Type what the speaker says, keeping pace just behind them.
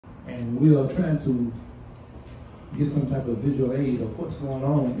and we are trying to get some type of visual aid of what's going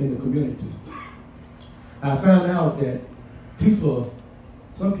on in the community. I found out that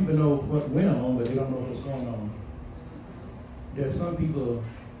some people know what went on, but they don't know what's going on. There's some people,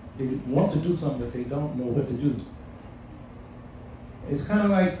 they want to do something, but they don't know what to do. It's kind of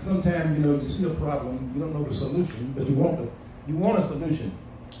like sometimes, you see a problem, you don't know the solution, but you want a solution.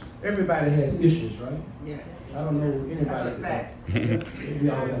 Everybody has issues, right? Yes. I don't know anybody that we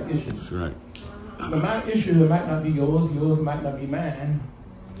all have issues. That's right. But my issue might not be yours might not be mine,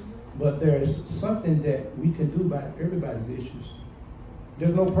 but there's something that we can do about everybody's issues.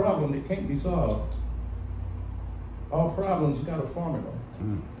 There's no problem that can't be solved. All problems got a formula.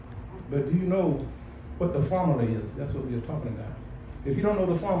 But do you know what the formula is? That's what we are talking about. If you don't know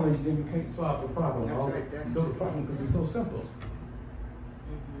the formula, then you can't solve the problem. Though the problem could be so simple.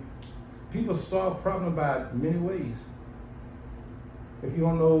 People solve problems by many ways. If you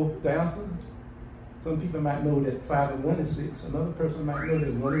don't know the answer, some people might know that 5 and 1 is 6. Another person might know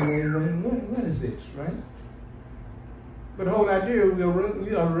that 1 and 1 is 6, right? But the whole idea, we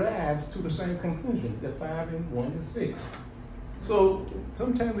arrive to the same conclusion, that 5 and 1 is 6. So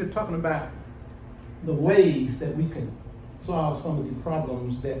sometimes we're talking about the ways that we can solve some of the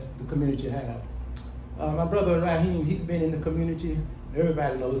problems that the community have. My brother Raheem, he's been in the community.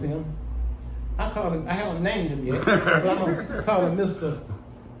 Everybody knows him. I haven't named him yet, but I'm going to call him Mr.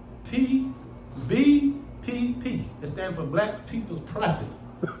 BPP. It stands for Black People's Prophet.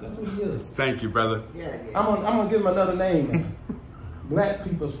 That's what he is. Thank you, brother. Yeah. I'm gonna give him another name now. Black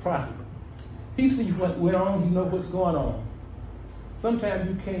People's Prophet. He sees what went on, he knows what's going on. Sometimes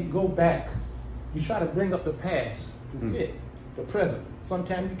you can't go back. You try to bring up the past to fit the present.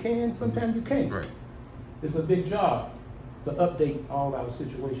 Sometimes you can, sometimes you can't. Right. It's a big job to update all our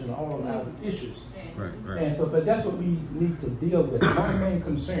situation, all of our issues. Right. And so, but that's what we need to deal with. My main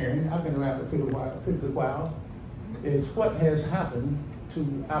concern, I've been around for a pretty good while, is what has happened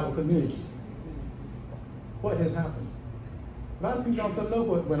to our community. What has happened? A lot of people don't know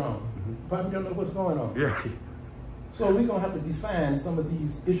what went on. Probably don't know what's going on. Yeah. So we're going to have to define some of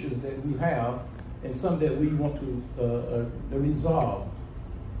these issues that we have and some that we want to resolve.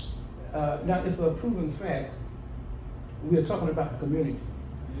 Now, it's a proven fact. We are talking about the community.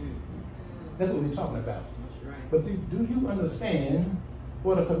 That's what we're talking about. That's right. But do you understand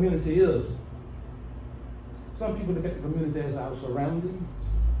what a community is? Some people look at the community as our surrounding.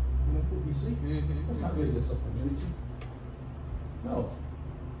 You know what we see? That's not really just a community. No.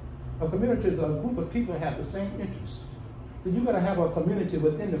 A community is a group of people that have the same interests. Then you got to have a community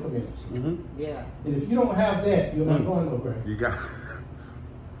within the community. Yeah. And if you don't have that, you're not going nowhere. You got.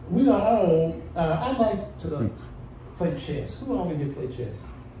 We are all. I like to play chess. Who all in here play chess?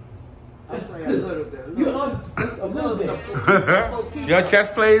 I play a little bit. You know, a little bit. Your chess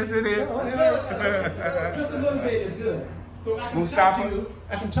players in here? Just a little bit is good. So I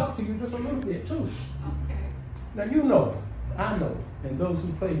can talk to you just a little bit too. Okay. Now you know, I know, and those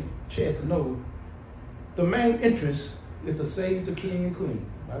who play chess know, the main interest is to save the king and queen.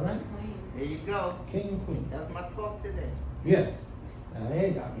 All right? There you go. King and queen. That's my talk today. Yes. Now, there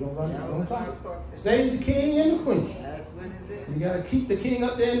you go. You don't talk. Today. Save the king and the queen. That's what it is. You gotta keep the king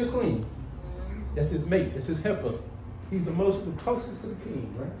up there and the queen. That's his mate. That's his helper. He's the closest to the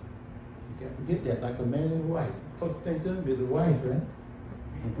king, right? You can't forget that, like a man and a wife. Closest thing to him is a wife, right?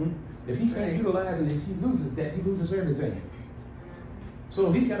 If he can't utilize it, if he loses that, he loses everything.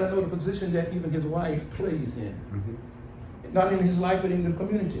 So he got to know the position that even his wife plays in. Not in his life, but in the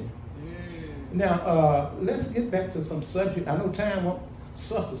community. Now, let's get back to some subject. I know time won't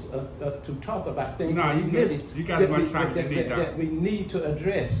suffice to talk about things you got as much time as you need, that we need to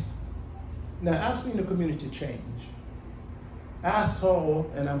address. Now, I've seen the community change. I saw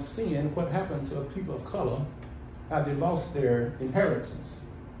and I'm seeing what happened to people of color, how they lost their inheritance.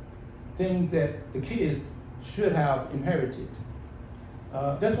 Things that the kids should have inherited.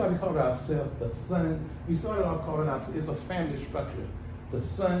 That's why we call ourselves the son. We started off calling ourselves, it's a family structure, the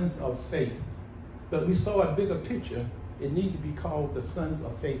sons of faith. But we saw a bigger picture. It needed to be called the Sons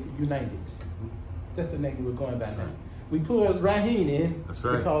of Faith United. That's the name we're going by now. We pulled Raheem in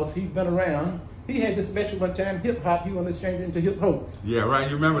because he's been around. He had this special one time, hip hop. He wanted to change it into hip hop. Yeah, right.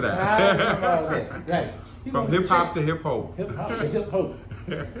 You remember that? I remember all that. Right. From hip hop to hip hop. Hip hop to hip hop.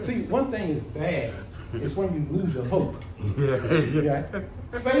 See, one thing is bad. It's when you lose your hope. Yeah. Right?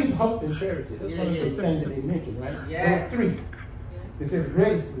 Faith, hope, and charity. That's one of the things that they mentioned, right? Yeah. There were 3. They said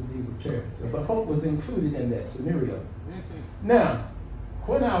grace was Jesus' charity, but hope was included in that scenario. Now,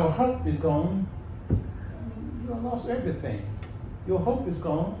 when our hope is gone, you lost everything. Your hope is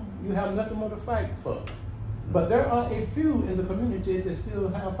gone. You have nothing more to fight for. But there are a few in the community that still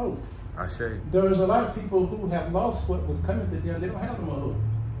have hope. I say. There's a lot of people who have lost what was coming to them. They don't have no more hope.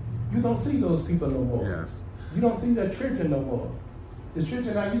 You don't see those people no more. Yes. You don't see their children no more. The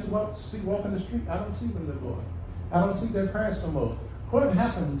children I used to see walking the street, I don't see them no more. I don't see their parents no more. What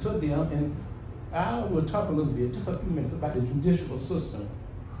happened to them, and I will talk a little bit, just a few minutes, about the judicial system,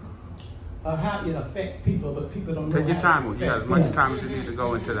 how it affects people, but people don't know. Take your time with you. As much time as you need to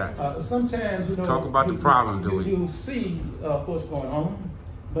go into that. Sometimes, you know, talk about the problem, Dewey. You see what's going on,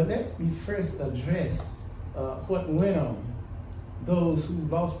 but let me first address what went on. Those who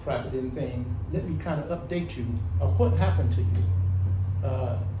lost property and things, let me kind of update you of what happened to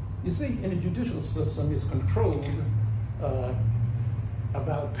you. You see, in the judicial system, it's controlled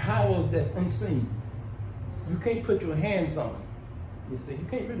about powers that's unseen. You can't put your hands on it. You see, you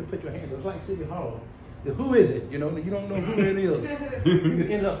can't really put your hands on it. It's like City Hall. Who is it? You know, you don't know who it is. You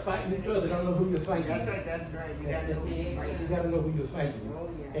end up fighting each other, don't know who you're fighting. That's right, that's right. You gotta know who you're fighting. You gotta know who you're fighting. Oh,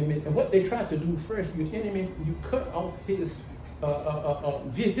 yeah. And what they tried to do first, your enemy, you cut off his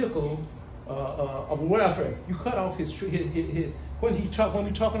vehicle of welfare. You cut off his when he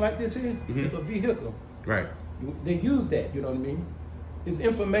talking like this here, it's a vehicle. Right. They use that, you know what I mean? His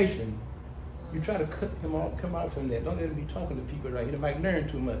information. You try to cut him off, come out from that. Don't let him be talking to people right here. They might learn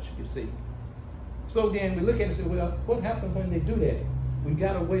too much, you see. So then we look at it and say, well, what happened when they do that? We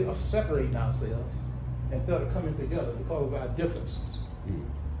got a way of separating ourselves instead of coming together because of our differences.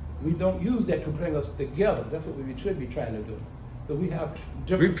 We don't use that to bring us together. That's what we should be trying to do. But we have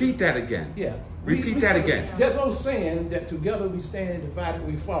differences. Repeat that again. Yeah. Repeat that again. There's no saying that together we stand, divided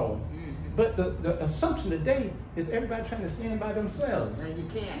we fall. But the assumption today is everybody trying to stand by themselves. No, you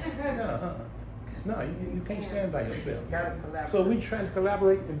can't. No, you can't stand by yourself. You gotta collaborate. So we try to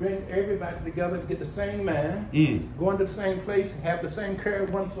collaborate and bring everybody together to get the same mind, go into the same place, have the same care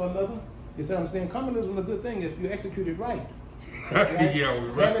one for another. You see what I'm saying? Communism is a good thing if you execute it right. Right? Yeah,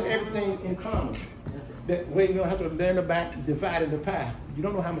 right. Having everything in common. That way you don't have to learn about dividing the pie. You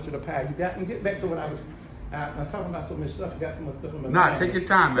don't know how much of the pie you got. And get back to what I'm talking about so much stuff. You got too much stuff in my mind. Nah, take your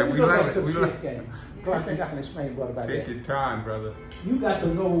time, man. We love it. We love it. So I think I can explain what about Take that. your time, brother. You got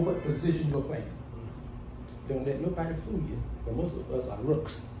to know what position you're playing. Don't let nobody fool you. But most of us are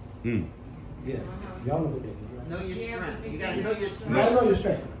rooks. Yeah. Y'all know what that is, right? Know your strength. You gotta know your strength. You gotta know your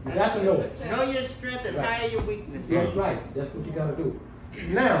strength. You got to know it. Know your strength and hide your weakness. That's right. That's what you gotta do.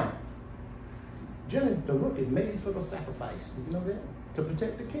 Now, generally, the rook is made for the sacrifice. Did you know that? To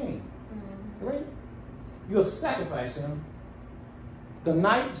protect the king. Right? You'll sacrifice him. The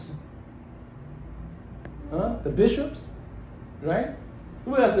knights, the bishops, right?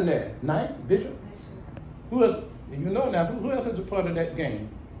 Who else in there? Knights, bishops? Who else? You know now, who else is a part of that game?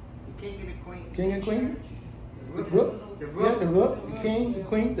 The king and the queen. King and queen? The Rook? rook. Yeah, the rook, the king, the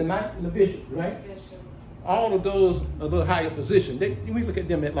queen, the knight, and the bishop, right? All of those a little higher position. We look at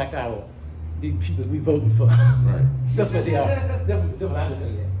them at like the people we voting for. Right. That's what they are. That's what I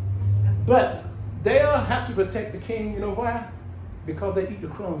look at. But they'll have to protect the king, you know why? Because they eat the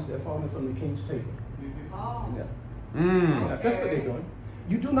crumbs that are falling from the king's table. Yeah. That's what they're doing.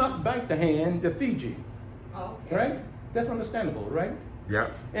 You do not bite the hand that feeds you. Right? That's understandable, right?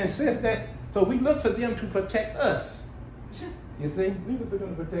 Yep. And since that, so we look for them to protect us. You see? We look for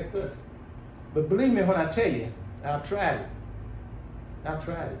them to protect us. But believe me when I tell you, I've tried it. I've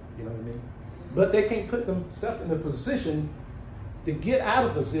tried it, you know what I mean? But they can't put themselves in a position to get out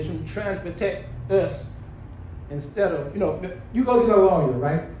of position trying to protect us instead of, you know, you go get a lawyer,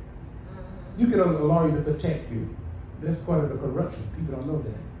 right? You get a lawyer to protect you. That's part of the corruption. People don't know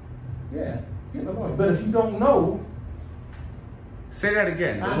that. Yeah, get a lawyer. But if you don't know, say that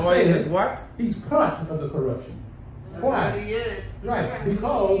again. The I lawyer said is what? He's part of the corruption. Why? He is. Right,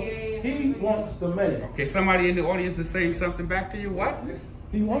 because he wants the money. Okay, somebody in the audience is saying something back to you. What?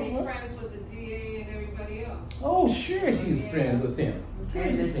 He wants He's what? friends with the DA and everybody else. Oh, sure he's friends with them.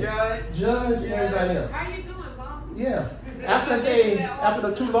 And the judge. Judge and everybody else. How you doing, Bob? Yeah. After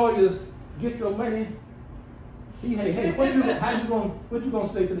the two lawyers get your money, hey, what you gonna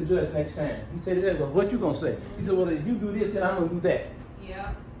say to the judge next time? He said that, well, what you gonna say? He said, well, if you do this, then I'm gonna do that.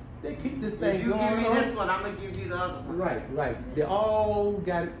 Yeah. They keep this thing If you going give me on. this one, I'm gonna give you the other one. Right. They all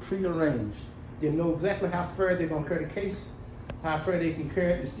got it prearranged. They know exactly how far they're gonna carry the case, how far they can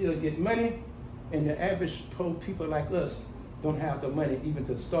carry it to still get money, and the average poor people like us don't have the money even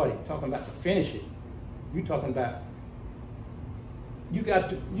to start it. Talking about to finish it. You talking about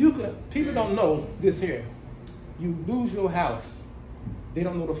people don't know this here. You lose your house. They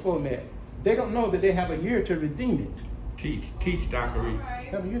don't know the format. They don't know that they have a year to redeem it. Teach, Dockery.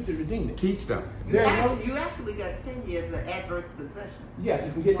 No, you have to redeem it. Teach them. There are no, You actually got 10 years of adverse possession. yeah,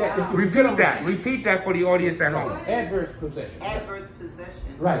 you can get that. Wow. If you Repeat get them- that. Repeat that for the audience at home. Adverse possession. Adverse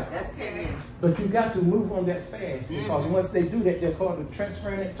possession. Right. That's 10 years. But you got to move on that fast because once they do that, they're called the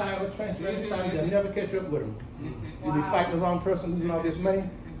transferring that title, they'll never catch up with them. You'll be fighting the wrong person, losing all this money.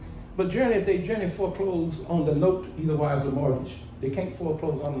 But generally, if they generally foreclose on the note, either wise or mortgage, they can't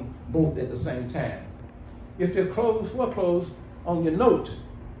foreclose on both at the same time. If they foreclose on your note,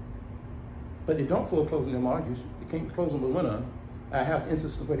 but they don't foreclose on their mortgage, they can't close on the one of them. I have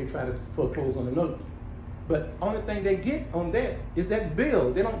instances where they try to foreclose on the note. But only thing they get on that is that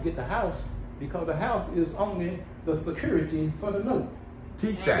bill. They don't get the house because the house is only the security for the note.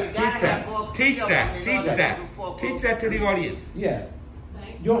 Teach And that. you Teach gotta have that. both Teach skills that. in Teach order that. to foreclose. Teach that to the audience. Yeah,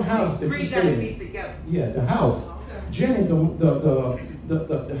 Thank you. your house that Three you gotta stay be in. together. Yeah, the house. Okay. Generally,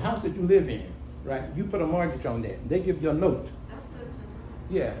 the house that you live in, right? You put a mortgage on that. They give you a note. That's good to know.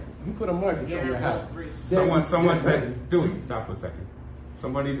 Yeah, you put a mortgage Yeah, on your that's house. three. Someone Yeah, said, Dewey, stop for a second.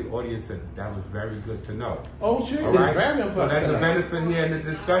 Somebody in the audience said that was very good to know. Oh, sure. All It's right? very important. So there's a benefit here in the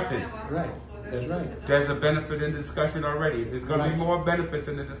discussion. Right. That's right. There's a benefit in the discussion already. There's going to Right. be more benefits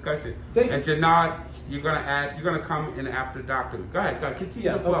in the discussion. They- And you're going to come in after Doctor. Go ahead, continue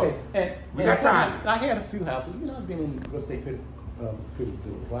Yeah, the flow. okay. And, We and got time. I had a few houses, I've been in real estate pretty good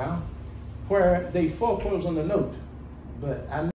a while, where they foreclose on the note, but I